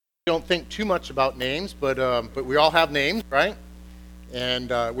don't think too much about names, but we all have names, right? And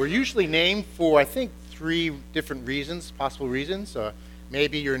we're usually named for, I think, 3 different reasons, possible reasons.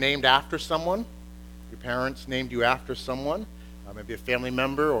 Maybe you're named after someone. Your parents named you after someone, maybe a family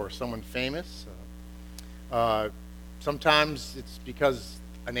member or someone famous. Sometimes it's because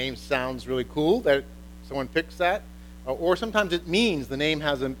a name sounds really cool that someone picks that. Or sometimes it means the name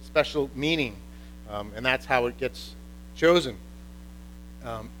has a special meaning, and that's how it gets chosen.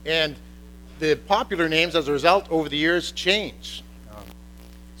 And the popular names, as a result, over the years change.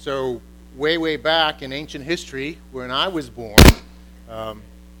 So way back in ancient history, when I was born,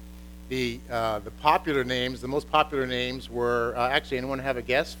 the popular names, the most popular names were, actually, anyone have a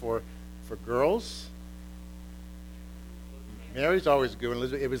guess for girls? Mary's always a good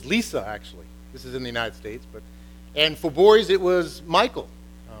one. It was Lisa, actually. This is in the United States, and for boys, it was Michael.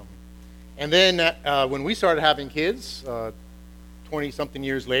 And then when we started having kids, 20-something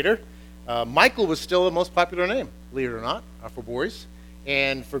years later, Michael was still the most popular name, believe it or not, for boys.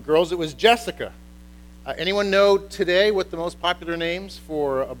 And for girls, it was Jessica. Anyone know today what the most popular names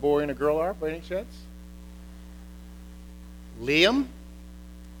for a boy and a girl are, by any chance? Liam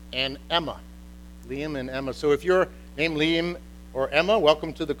and Emma. Liam and Emma. So if you're named Liam or Emma,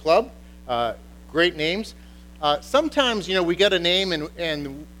 welcome to the club. Great names. Sometimes, we get a name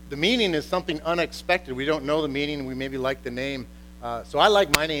and the meaning is something unexpected. We don't know the meaning, and we maybe like the name. So I like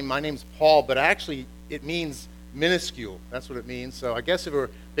my name. My name's Paul, but actually it means minuscule. That's what it means. So I guess if it were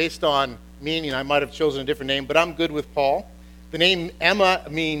based on meaning, I might have chosen a different name, but I'm good with Paul. The name Emma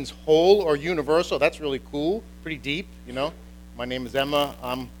means whole or universal. That's really cool, pretty deep, My name is Emma.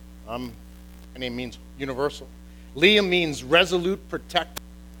 My name means universal. Liam means resolute, protect.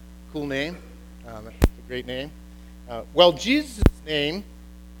 Cool name. That's a great name. Well, Jesus' name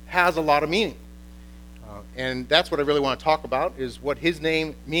has a lot of meaning. And that's what I really want to talk about, is what his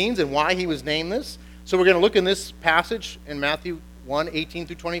name means and why he was named this. So we're going to look in this passage in Matthew 1, 18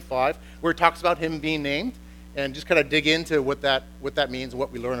 through 25, where it talks about him being named, and just kind of dig into what that means and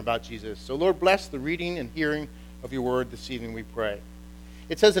what we learn about Jesus. So Lord, bless the reading and hearing of your word this evening, we pray.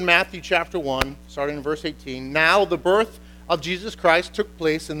 It says in Matthew chapter 1, starting in verse 18, "Now the birth of Jesus Christ took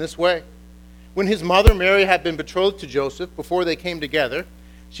place in this way. When his mother Mary had been betrothed to Joseph, before they came together,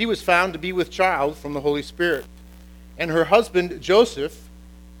 she was found to be with child from the Holy Spirit. And her husband Joseph,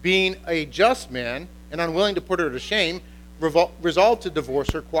 being a just man and unwilling to put her to shame, resolved to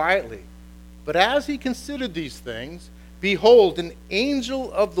divorce her quietly. But as he considered these things, behold, an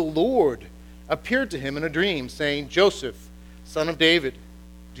angel of the Lord appeared to him in a dream, saying, 'Joseph, son of David,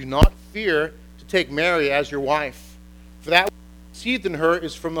 do not fear to take Mary as your wife, for that which is conceived in her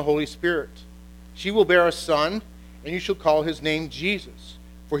is from the Holy Spirit. She will bear a son, and you shall call his name Jesus,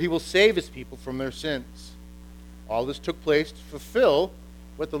 for he will save his people from their sins.' All this took place to fulfill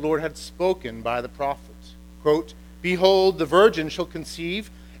what the Lord had spoken by the prophets. Quote, 'Behold, the virgin shall conceive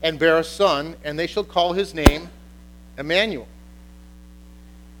and bear a son, and they shall call his name Emmanuel,'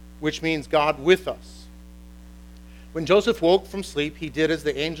 which means God with us. When Joseph woke from sleep, he did as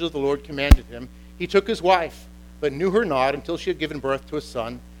the angel of the Lord commanded him. He took his wife, but knew her not until she had given birth to a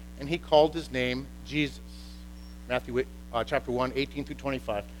son, and he called his name Jesus." Matthew chapter 1, 18 through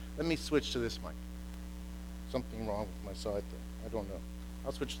 25. Let me switch to this mic. Something wrong with my side there. I don't know.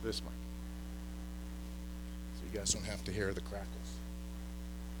 I'll switch to this mic, so you guys don't have to hear the crackles.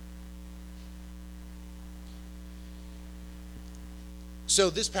 So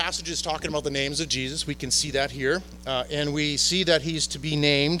this passage is talking about the names of Jesus. We can see that here. And we see that he's to be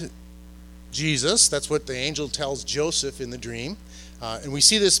named Jesus. That's what the angel tells Joseph in the dream. And we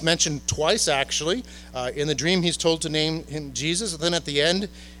see this mentioned twice, actually. In the dream, he's told to name him Jesus. And then at the end,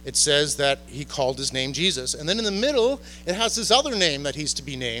 it says that he called his name Jesus. And then in the middle, it has this other name that he's to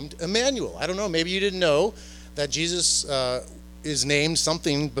be named, Emmanuel. I don't know, maybe you didn't know that Jesus is named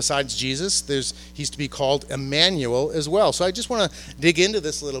something besides Jesus. He's to be called Emmanuel as well. So I just want to dig into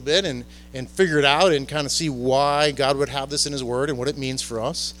this a little bit and figure it out and kind of see why God would have this in his word and what it means for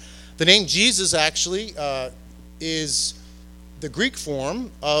us. The name Jesus actually is the Greek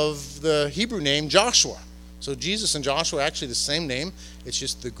form of the Hebrew name Joshua. So Jesus and Joshua are actually the same name. It's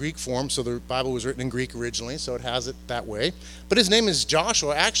just the Greek form. So the Bible was written in Greek originally, so it has it that way. But his name is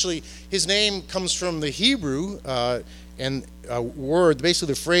Joshua. Actually, his name comes from the Hebrew and a word,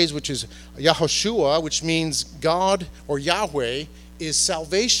 basically the phrase, which is Yahoshua, which means God or Yahweh is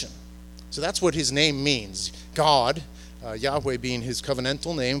salvation. So that's what his name means. God, Yahweh being his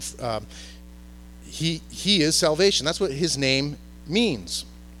covenantal name, he is salvation. That's what his name means.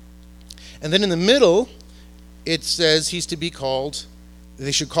 And then in the middle, it says he's to be called,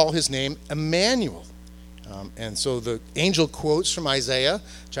 they should call his name Emmanuel. And so the angel quotes from Isaiah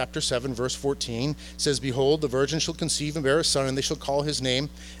chapter 7, verse 14, says, "Behold, the virgin shall conceive and bear a son, and they shall call his name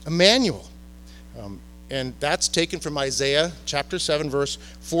Emmanuel." And that's taken from Isaiah chapter 7, verse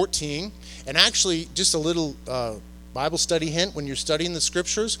 14. And actually, just a little Bible study hint, when you're studying the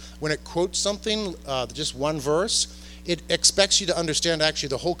scriptures, when it quotes something, just one verse, it expects you to understand actually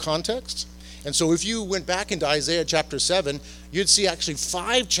the whole context. And so if you went back into Isaiah chapter 7, you'd see actually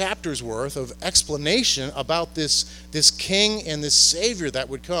 5 chapters worth of explanation about this king and this savior that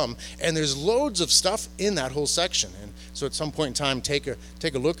would come. And there's loads of stuff in that whole section. And so at some point in time, take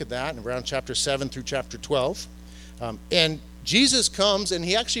a look at that in around chapter 7 through chapter 12. And Jesus comes and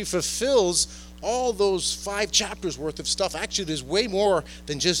he actually fulfills all those 5 chapters worth of stuff. Actually, there's way more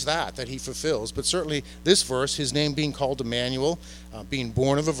than just that he fulfills. But certainly this verse, his name being called Emmanuel, being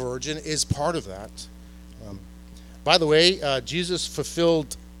born of a virgin, is part of that. By the way, Jesus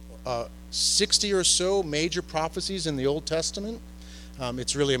fulfilled 60 or so major prophecies in the Old Testament.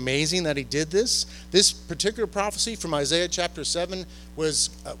 It's really amazing that he did this. This particular prophecy from Isaiah chapter 7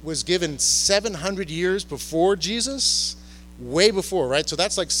 was given 700 years before Jesus. Way before, right? So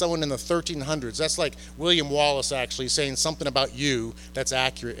that's like someone in the 1300s. That's like William Wallace actually saying something about you that's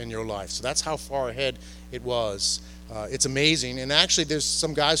accurate in your life. So that's how far ahead it was. It's amazing. And actually there's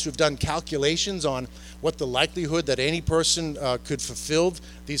some guys who've done calculations on what the likelihood that any person could fulfill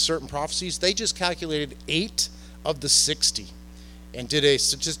these certain prophecies. They just calculated 8 of the 60 and did a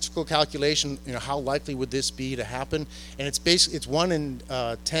statistical calculation, how likely would this be to happen? And it's 1 in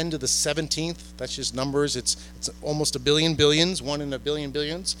 10 to the 17th. That's just numbers. It's almost a billion billions, 1 in a billion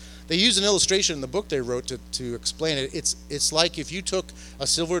billions. They use an illustration in the book they wrote to explain it. It's like if you took a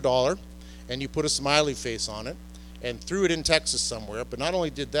silver dollar and you put a smiley face on it and threw it in Texas somewhere, but not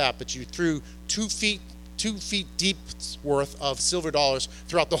only did that, but you threw 2 feet deep worth of silver dollars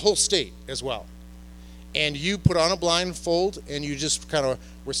throughout the whole state as well. And you put on a blindfold and you just kind of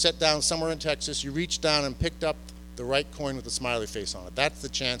were set down somewhere in Texas. You reached down and picked up the right coin with a smiley face on it. That's the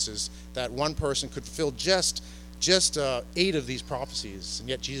chances that one person could fulfill just 8 of these prophecies. And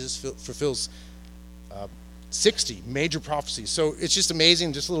yet Jesus fulfills 60 major prophecies. So it's just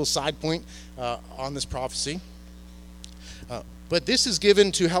amazing, just a little side point on this prophecy. But this is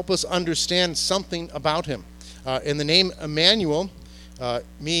given to help us understand something about him. And the name Emmanuel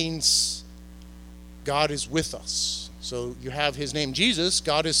means God is with us. So you have his name Jesus,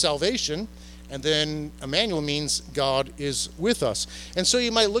 God is salvation, and then Emmanuel means God is with us. And so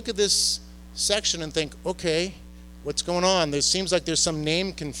you might look at this section and think, okay, what's going on? There seems like there's some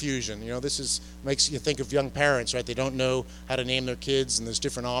name confusion. This makes you think of young parents, right? They don't know how to name their kids, and there's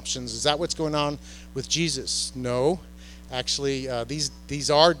different options. Is that what's going on with Jesus? No. Actually,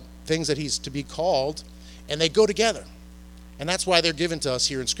 these are things that he's to be called, and they go together. And that's why they're given to us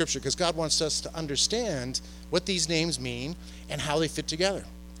here in Scripture, because God wants us to understand what these names mean and how they fit together.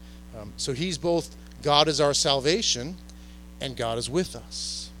 So he's both God is our salvation and God is with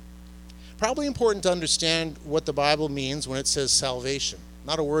us. Probably important to understand what the Bible means when it says salvation.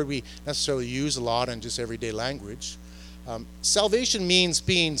 Not a word we necessarily use a lot in just everyday language. Salvation means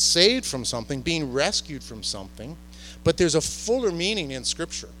being saved from something, being rescued from something, but there's a fuller meaning in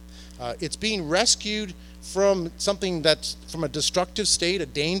Scripture. It's being rescued from something that's from a destructive state, a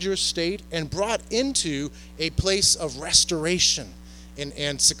dangerous state, and brought into a place of restoration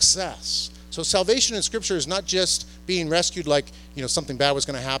and success. So salvation in Scripture is not just being rescued like, something bad was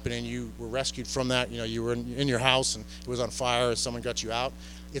going to happen and you were rescued from that. You were in your house and it was on fire and someone got you out.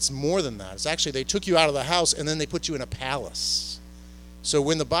 It's more than that. It's actually they took you out of the house and then they put you in a palace. So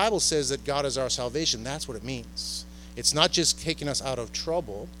when the Bible says that God is our salvation, that's what it means. It's not just taking us out of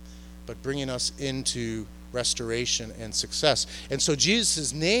trouble, but bringing us into restoration and success. And so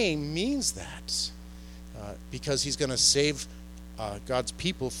Jesus' name means that because he's going to save God's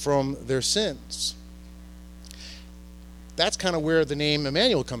people from their sins. That's kind of where the name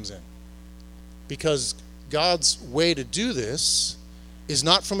Emmanuel comes in, because God's way to do this is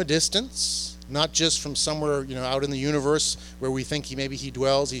not from a distance, not just from somewhere out in the universe where we think maybe he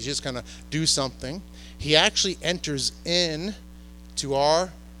dwells. He's just going to do something. He actually enters in to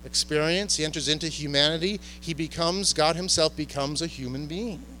our experience. He enters into humanity. God himself becomes a human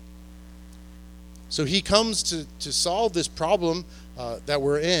being. So he comes to solve this problem that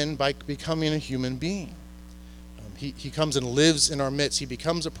we're in by becoming a human being. He comes and lives in our midst. He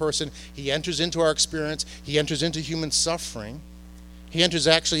becomes a person. He enters into our experience. He enters into human suffering. He enters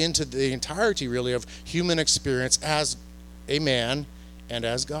actually into the entirety, really, of human experience as a man and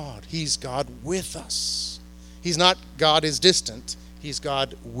as God. He's God with us. He's not God is distant. He's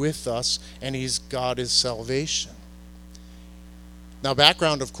God with us, and God is salvation. Now,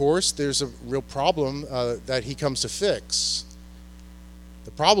 background, of course, there's a real problem that he comes to fix.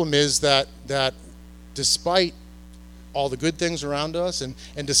 The problem is that despite all the good things around us, and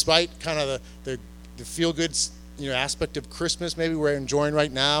despite kind of the feel-good aspect of Christmas maybe we're enjoying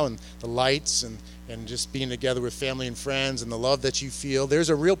right now, and the lights and just being together with family and friends and the love that you feel, there's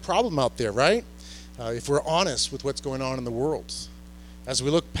a real problem out there, right? If we're honest with what's going on in the world. As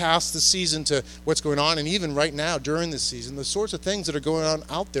we look past the season to what's going on, and even right now during this season, the sorts of things that are going on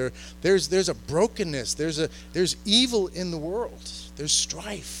out there, there's a brokenness, there's evil in the world, there's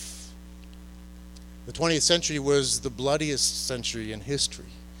strife. The 20th century was the bloodiest century in history.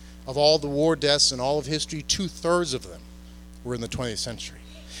 Of all the war deaths in all of history, 2/3 of them were in the 20th century.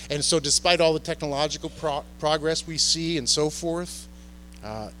 And so despite all the technological progress we see and so forth,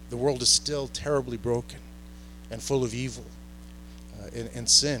 the world is still terribly broken and full of evil and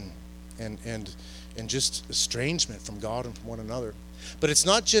sin and just estrangement from God and from one another. But it's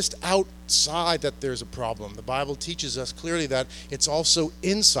not just outside that there's a problem. The Bible teaches us clearly that it's also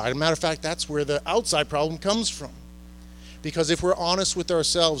inside. As a matter of fact, that's where the outside problem comes from. Because if we're honest with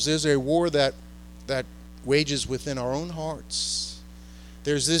ourselves, there's a war that wages within our own hearts.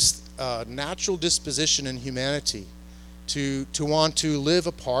 There's this natural disposition in humanity to want to live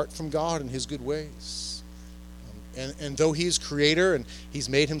apart from God and his good ways. And though he is creator and he's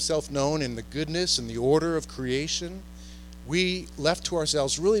made himself known in the goodness and the order of creation, we left to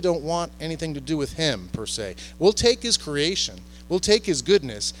ourselves really don't want anything to do with him per se. We'll take his creation, we'll take his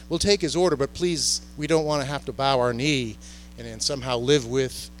goodness, we'll take his order, but please, we don't want to have to bow our knee and somehow live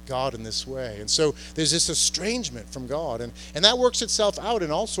with God in this way. And so there's this estrangement from God, and that works itself out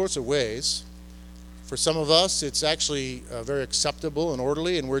in all sorts of ways. For some of us, it's actually very acceptable and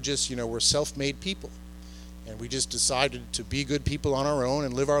orderly, and we're self-made people. And we just decided to be good people on our own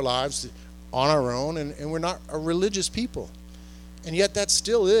and live our lives on our own, and we're not a religious people. And yet that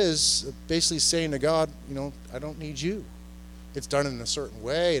still is basically saying to God, I don't need you. It's done in a certain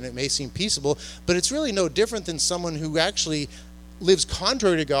way, and it may seem peaceable, but it's really no different than someone who actually lives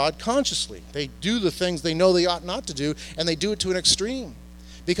contrary to God consciously. They do the things they know they ought not to do, and they do it to an extreme.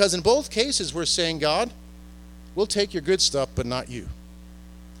 Because in both cases, we're saying, God, we'll take your good stuff, but not you.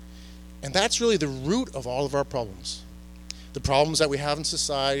 And that's really the root of all of our problems. The problems that we have in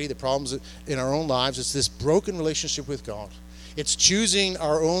society, the problems in our own lives, it's this broken relationship with God. It's choosing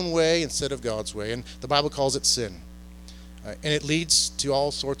our own way instead of God's way, and the Bible calls it sin. And it leads to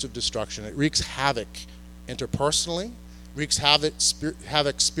all sorts of destruction. It wreaks havoc interpersonally, wreaks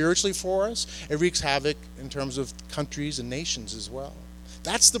havoc spiritually for us, it wreaks havoc in terms of countries and nations as well.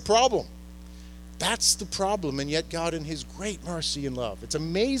 That's the problem. That's the problem, and yet God in his great mercy and love. It's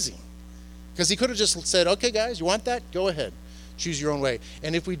amazing. Because he could have just said, okay, guys, you want that? Go ahead. Choose your own way.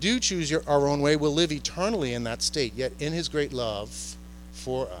 And if we do choose our own way, we'll live eternally in that state. Yet in his great love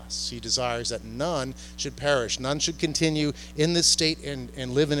for us, he desires that none should perish. None should continue in this state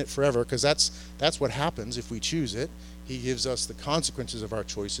and live in it forever, because that's what happens if we choose it. He gives us the consequences of our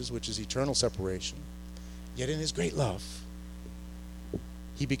choices, which is eternal separation. Yet in his great love,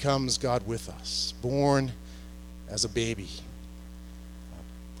 he becomes God with us, born as a baby,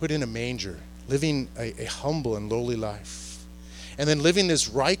 put in a manger, living a humble and lowly life, and then living this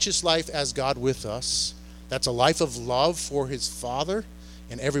righteous life as God with us. That's a life of love for his Father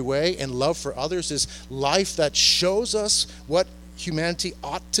in every way, and love for others, this life that shows us what humanity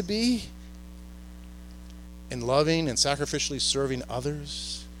ought to be, in loving and sacrificially serving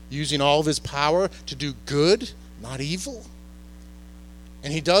others, using all of his power to do good, not evil.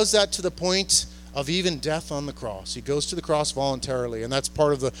 And he does that to the point of even death on the cross. He goes to the cross voluntarily, and that's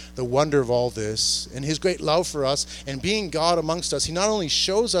part of the wonder of all this. And his great love for us, and being God amongst us, he not only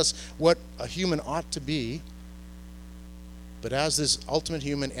shows us what a human ought to be, but as this ultimate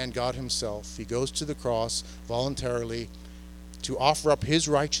human and God himself, he goes to the cross voluntarily to offer up his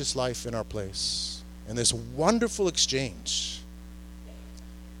righteous life in our place. And this wonderful exchange.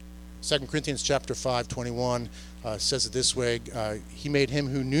 2 Corinthians chapter 5:21 says it this way, he made him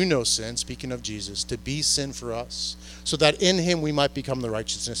who knew no sin, speaking of Jesus, to be sin for us, so that in him we might become the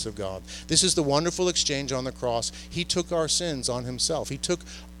righteousness of God. This is the wonderful exchange on the cross. He took our sins on himself. He took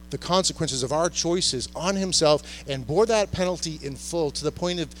the consequences of our choices on himself and bore that penalty in full to the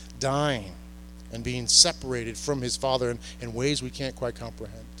point of dying and being separated from his Father in ways we can't quite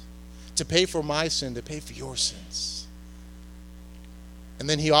comprehend. To pay for my sin, to pay for your sins. And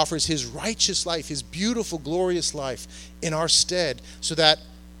then he offers his righteous life, his beautiful, glorious life in our stead, so that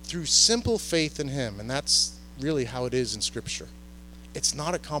through simple faith in him, and that's really how it is in Scripture. It's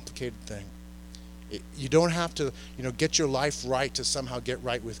not a complicated thing. You don't have to, get your life right to somehow get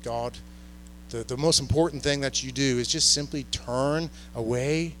right with God. the most important thing that you do is just simply turn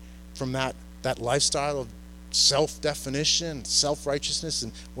away from that lifestyle of self-definition, self-righteousness,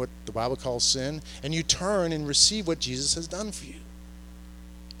 and what the Bible calls sin, and you turn and receive what Jesus has done for you.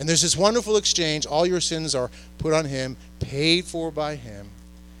 And there's this wonderful exchange. All your sins are put on him, paid for by him,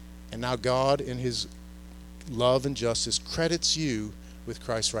 and now God, in his love and justice, credits you with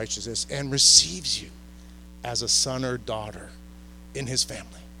Christ's righteousness and receives you as a son or daughter in his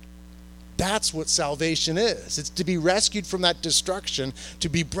family. That's what salvation is. It's to be rescued from that destruction, to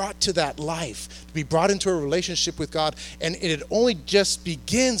be brought to that life, to be brought into a relationship with God. And it only just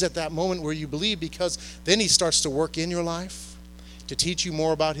begins at that moment where you believe, because then he starts to work in your life to teach you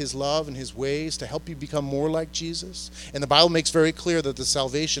more about his love and his ways, to help you become more like Jesus. And the Bible makes very clear that the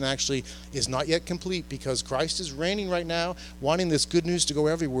salvation actually is not yet complete, because Christ is reigning right now, wanting this good news to go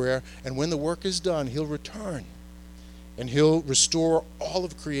everywhere. And when the work is done, he'll return and he'll restore all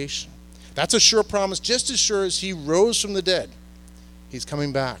of creation. That's a sure promise. Just as sure as he rose from the dead, he's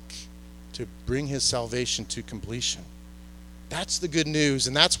coming back to bring his salvation to completion. That's the good news,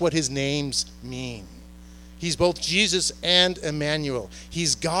 and that's what his names mean. He's both Jesus and Emmanuel.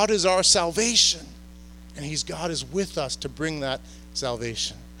 He's God is our salvation, and he's God is with us to bring that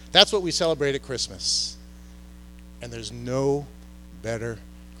salvation. That's what we celebrate at Christmas. And there's no better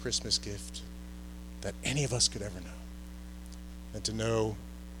Christmas gift that any of us could ever know than to know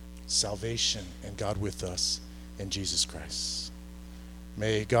salvation and God with us in Jesus Christ.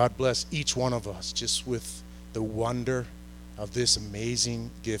 May God bless each one of us just with the wonder of this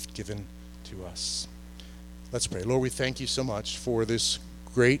amazing gift given to us. Let's pray. Lord, we thank you so much for this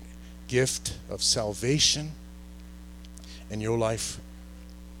great gift of salvation and your life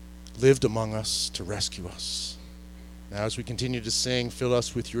lived among us to rescue us. Now, as we continue to sing, fill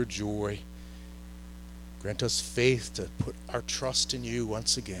us with your joy. Grant us faith to put our trust in you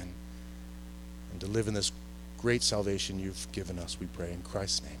once again and to live in this great salvation you've given us, we pray in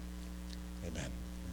Christ's name. Amen.